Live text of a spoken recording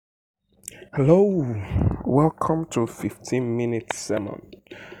Hello, welcome to 15 minute sermon.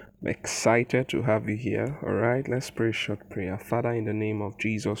 I'm excited to have you here. All right, let's pray a short prayer. Father, in the name of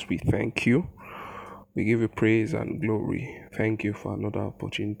Jesus, we thank you. We give you praise and glory. Thank you for another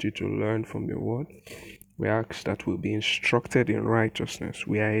opportunity to learn from your word. We ask that we'll be instructed in righteousness.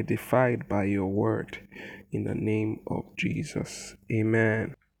 We are edified by your word in the name of Jesus.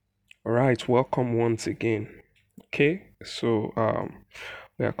 Amen. All right, welcome once again. Okay, so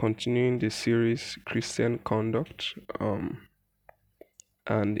we are continuing the series Christian Conduct.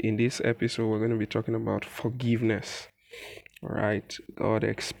 And in this episode, we're going to be talking about forgiveness. All right, God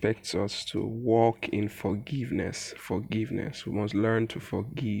expects us to walk in forgiveness. Forgiveness. We must learn to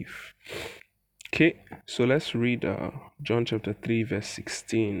forgive. Okay, so let's read John chapter 3, verse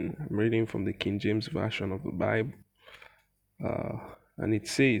 16. I'm reading from the King James Version of the Bible. And it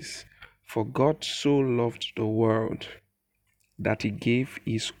says, "For God so loved the world that he gave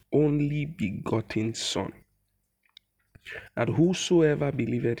his only begotten Son, that whosoever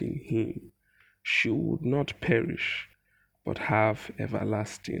believeth in him should not perish, but have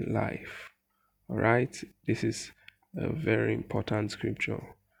everlasting life." All right, this is a very important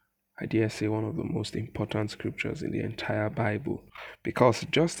scripture. I dare say one of the most important scriptures in the entire Bible, because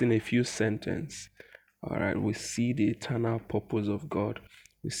just in a few sentences, all right, we see the eternal purpose of God.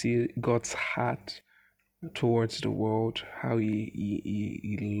 We see God's heart towards the world, how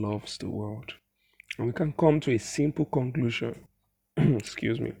he loves the world. And we can come to a simple conclusion,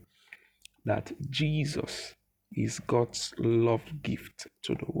 excuse me, that Jesus is God's love gift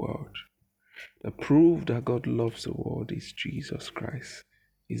to the world. The proof that God loves the world is Jesus Christ,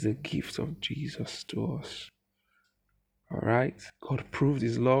 is a gift of Jesus to us. All right? God proved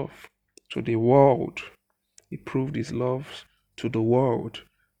his love to the world. He proved his love to the world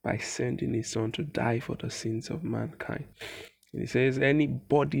by sending his son to die for the sins of mankind. And he says,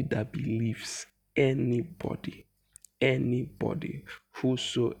 anybody that believes, anybody,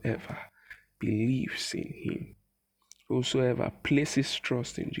 whosoever believes in him, whosoever places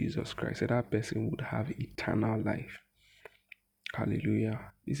trust in Jesus Christ, that person would have eternal life.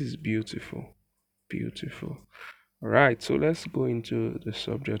 Hallelujah. This is beautiful. Beautiful. All right, so let's go into the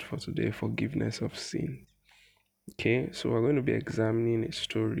subject for today, forgiveness of sin. Okay, so we're going to be examining a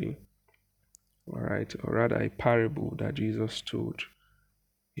story, all right, or rather a parable that Jesus told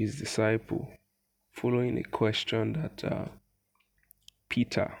his disciple following a question that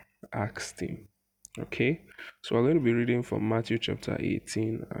Peter asked him. Okay, so we're going to be reading from Matthew chapter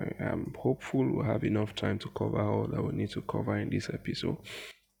 18. I am hopeful we'll have enough time to cover all that we need to cover in this episode.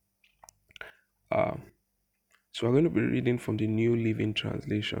 So we're going to be reading from the New Living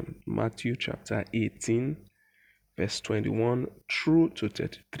Translation, Matthew chapter 18, verse 21 through to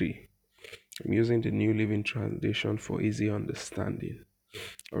 33. I'm using the New Living Translation for easy understanding.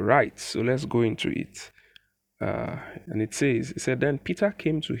 All right, so let's go into it. And it said, then Peter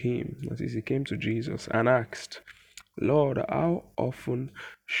came to him, that is, he came to Jesus and asked, Lord, how often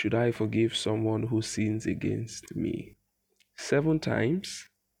should I forgive someone who sins against me? 7 times?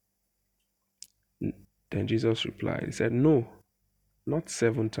 Then Jesus replied, he said, no, not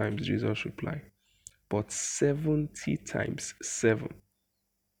 7 times, Jesus replied, but 70 times 7.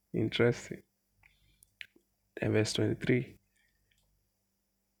 Interesting. Then verse 23,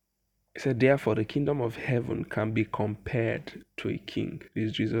 he said, therefore, the kingdom of heaven can be compared to a king.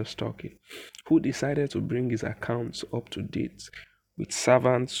 This is Jesus talking, who decided to bring his accounts up to date with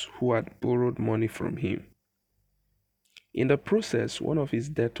servants who had borrowed money from him. In the process, one of his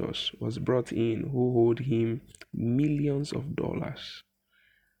debtors was brought in who owed him millions of dollars.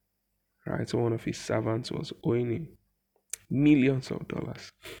 Right? So one of his servants was owing him millions of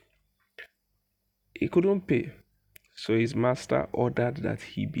dollars. He couldn't pay. So his master ordered that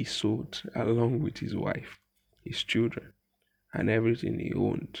he be sold along with his wife, his children, and everything he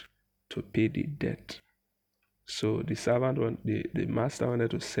owned to pay the debt. So the master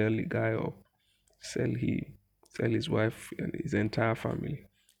wanted to sell the guy up, sell his wife and his entire family,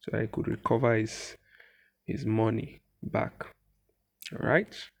 so that he could recover his money back. All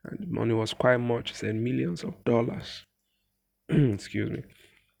right, and the money was quite much. He said millions of dollars. Excuse me.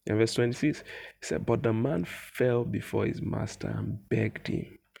 In verse 26, he said, but the man fell before his master and begged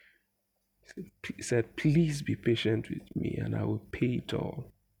him. He said, please be patient with me and I will pay it all.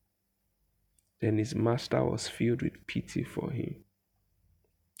 Then his master was filled with pity for him,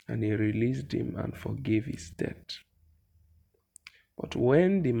 and he released him and forgave his debt. But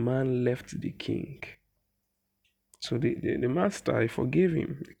when the man left the king, so the master, he forgave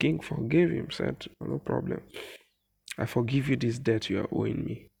him. The king forgave him, said, no problem. I forgive you this debt you are owing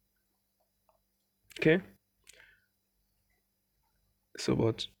me. Okay? So,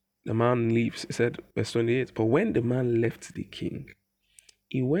 but The man leaves. He said, verse 28, but when the man left the king,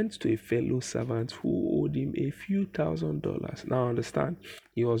 he went to a fellow servant who owed him a few $1,000s. Now understand,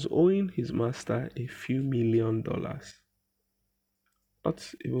 he was owing his master a few $1,000,000.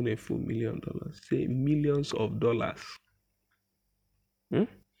 Not even a full $1,000,000. Say millions of dollars. Hmm?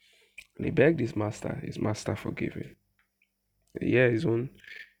 And he begged his master forgave him. Yeah, his own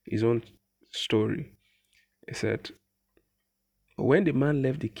story. He said, when the man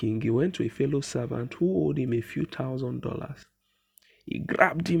left the king, he went to a fellow servant who owed him a few $1,000s. He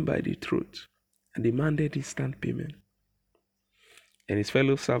grabbed him by the throat and demanded instant payment. And his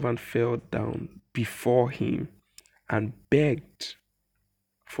fellow servant fell down before him and begged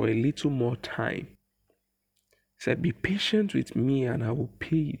for a little more time. He said, be patient with me and I will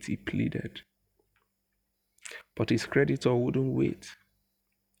pay it, he pleaded. But his creditor wouldn't wait.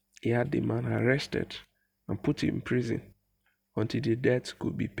 He had the man arrested and put in prison until the debt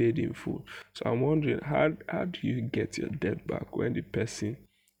could be paid in full. So I'm wondering, how do you get your debt back when the person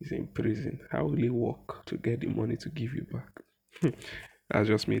is in prison? How will he work to get the money to give you back? That's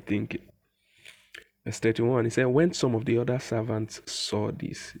just me thinking. Verse 31, he said, when some of the other servants saw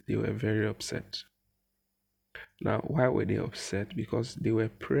this, they were very upset. Now, why were they upset? Because they were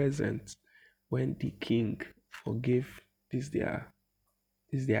present when the king forgave this their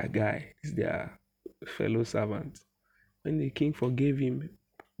guy, this their fellow servant. When the king forgave him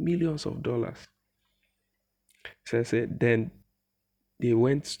millions of dollars. So then they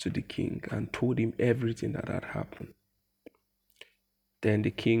went to the king and told him everything that had happened. Then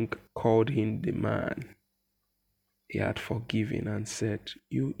the king called in the man he had forgiven and said,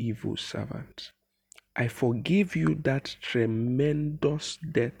 you evil servant, I forgive you that tremendous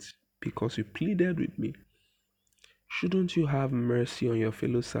debt because you pleaded with me. Shouldn't you have mercy on your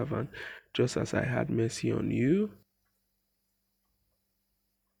fellow servant just as I had mercy on you?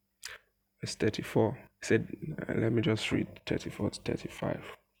 Verse 34. He said, let me just read 34 to 35.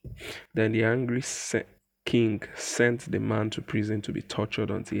 Then the angry king sent the man to prison to be tortured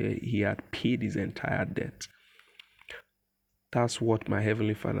until he had paid his entire debt. That's what my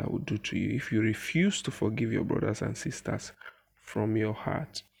heavenly Father will do to you if you refuse to forgive your brothers and sisters from your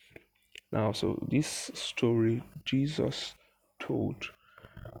heart. Now, so this story Jesus told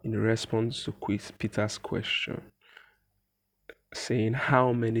in response to Peter's question, saying,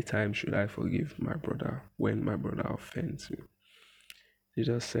 how many times should I forgive my brother when my brother offends me?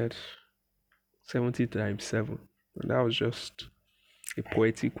 Jesus said 70 times 7. And that was just a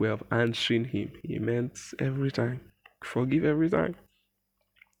poetic way of answering him. He meant every time. Forgive every time.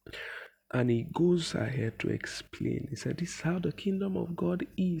 And he goes ahead to explain. He said, this is how the kingdom of God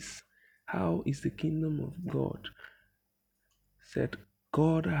is. How is the kingdom of God? He said,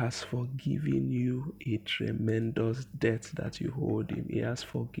 God has forgiven you a tremendous debt that you owed him. He has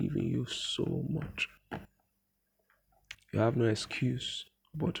forgiven you so much. You have no excuse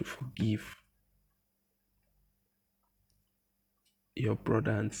but to forgive your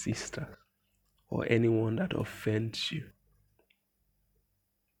brother and sister or anyone that offends you.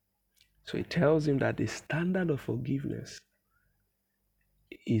 So it tells him that the standard of forgiveness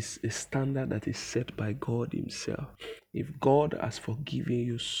is a standard that is set by God himself. If God has forgiven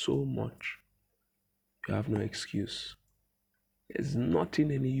you so much, you have no excuse. There's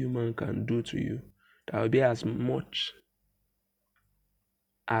nothing any human can do to you that will be as much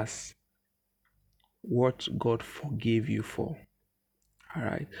as what God forgave you for. All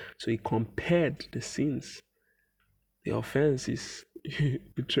right. So he compared the sins, the offenses,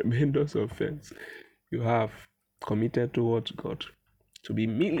 the tremendous offense you have committed towards God to be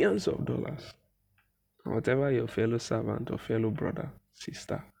millions of dollars. Whatever your fellow servant or fellow brother,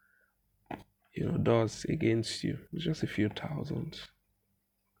 sister, does against you, it's just a few thousands.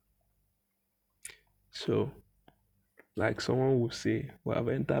 So, like someone will say, well, I've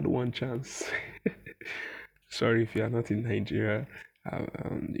entered one chance. Sorry if you are not in Nigeria,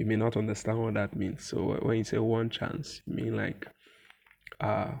 you may not understand what that means. So when you say one chance, you mean like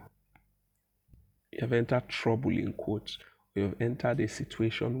you have entered trouble in quotes. You have entered a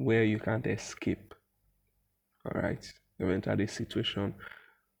situation where you can't escape. All right, you have entered a situation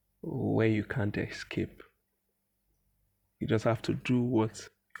where you can't escape. You just have to do what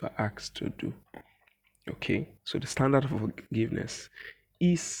you are asked to do. Okay, so the standard of forgiveness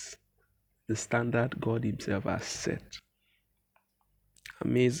is the standard God himself has set.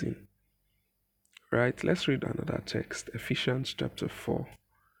 Amazing. Right, let's read another text. Ephesians chapter 4,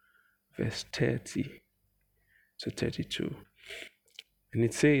 verse 30 to 32. And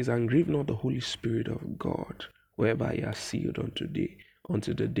it says, and grieve not the Holy Spirit of God, whereby ye are sealed unto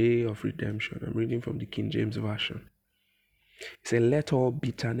the day of redemption. I'm reading from the King James Version. He said, let all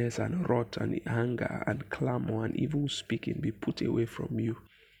bitterness and wrath and anger and clamor and evil speaking be put away from you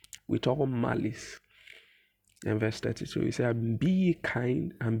with all malice. And verse 32, he said, be ye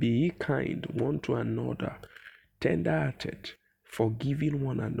kind one to another, tender-hearted, forgiving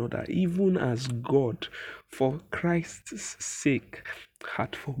one another, even as God, for Christ's sake,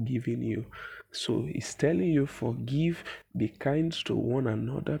 hath forgiven you. So he's telling you, forgive, be kind to one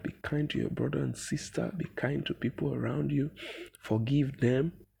another, be kind to your brother and sister, be kind to people around you, forgive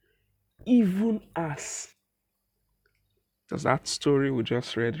them, even as. Does that story we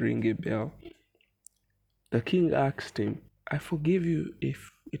just read ring a bell? The king asked him, I forgive you if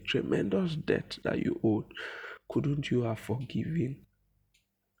a tremendous debt that you owed, couldn't you have forgiven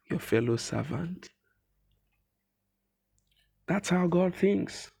your fellow servant? That's how God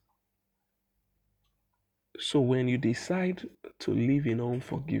thinks. So when you decide to live in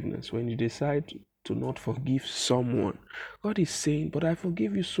unforgiveness, when you decide to not forgive someone, God is saying, but I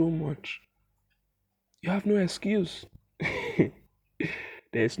forgive you so much. You have no excuse. There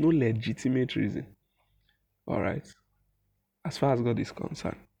is no legitimate reason. All right. As far as God is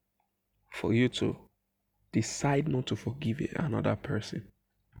concerned, for you to decide not to forgive another person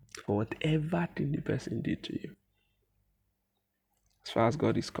for whatever thing the person did to you. As far as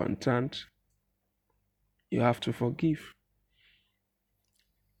God is concerned, you have to forgive.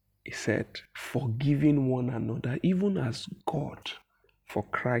 He said, forgiving one another, even as God, for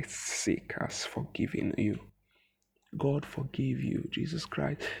Christ's sake, has forgiven you. God forgave you. Jesus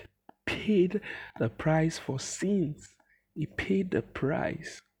Christ paid the price for sins. He paid the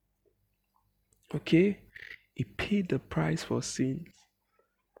price. Okay? He paid the price for sins.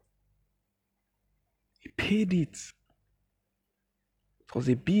 He paid it. It was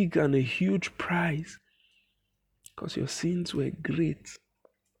a big and a huge price because your sins were great.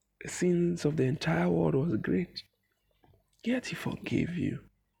 The sins of the entire world was great. Yet he forgave you.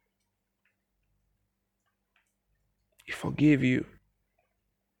 He forgave you.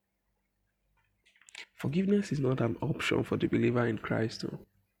 Forgiveness is not an option for the believer in Christ. No.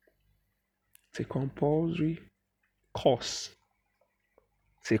 It's a compulsory course.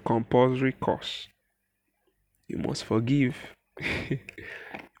 It's a compulsory course. You must forgive. You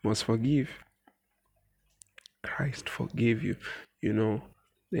must forgive. Christ forgave you. You know,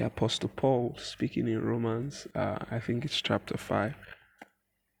 the Apostle Paul speaking in Romans, I think it's chapter 5.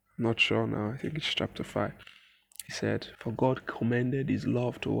 I'm not sure now. I think it's chapter 5. He said, for God commended his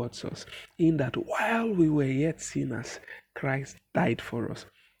love towards us, in that while we were yet sinners, Christ died for us.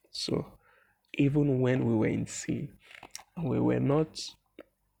 So, even when we were in sin, we were not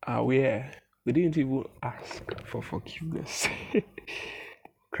aware, we didn't even ask for forgiveness.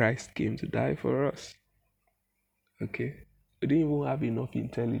 Christ came to die for us. Okay? We didn't even have enough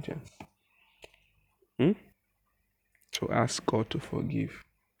intelligence to ask God to forgive.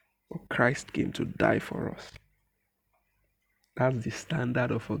 But Christ came to die for us. That's the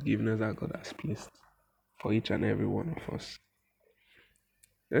standard of forgiveness that God has placed for each and every one of us.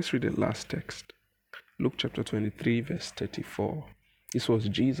 Let's read the last text. Luke chapter 23, verse 34. This was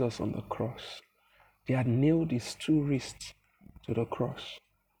Jesus on the cross. They had nailed his two wrists to the cross.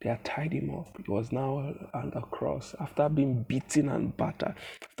 They had tied him up. He was now on the cross after being beaten and battered,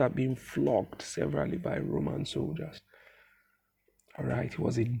 after being flogged severally by Roman soldiers. All right, he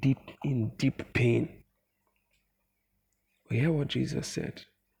was in deep pain. We hear what Jesus said.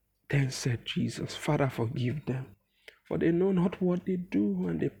 Then said Jesus, Father, forgive them, for they know not what they do.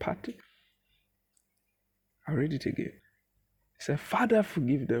 And they parted. I'll read it again. He said, Father,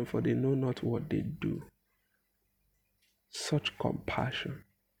 forgive them, for they know not what they do. Such compassion.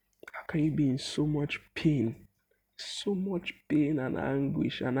 How can you be in so much pain and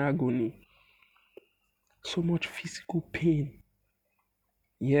anguish and agony, so much physical pain,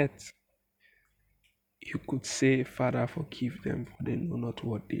 yet you could say, Father, forgive them, for they know not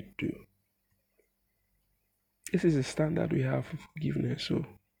what they do. This is the standard we have for forgiveness. So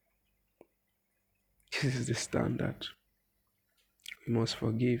this is the standard. We must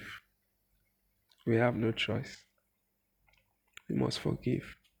forgive. We have no choice. We must forgive.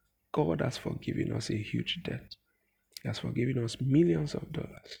 God has forgiven us a huge debt. He has forgiven us millions of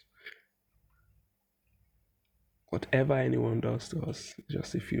dollars. Whatever anyone does to us,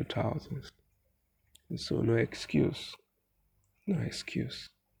 just a few thousands. And so no excuse. No excuse.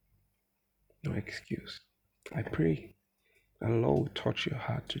 No excuse. I pray that the Lord will touch your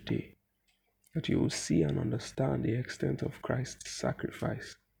heart today, that you will see and understand the extent of Christ's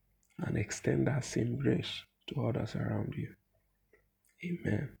sacrifice and extend that same grace to others around you.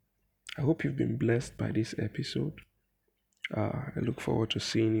 Amen. I hope you've been blessed by this episode. I look forward to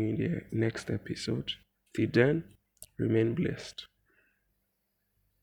seeing you in the next episode. Till then, Remain blessed.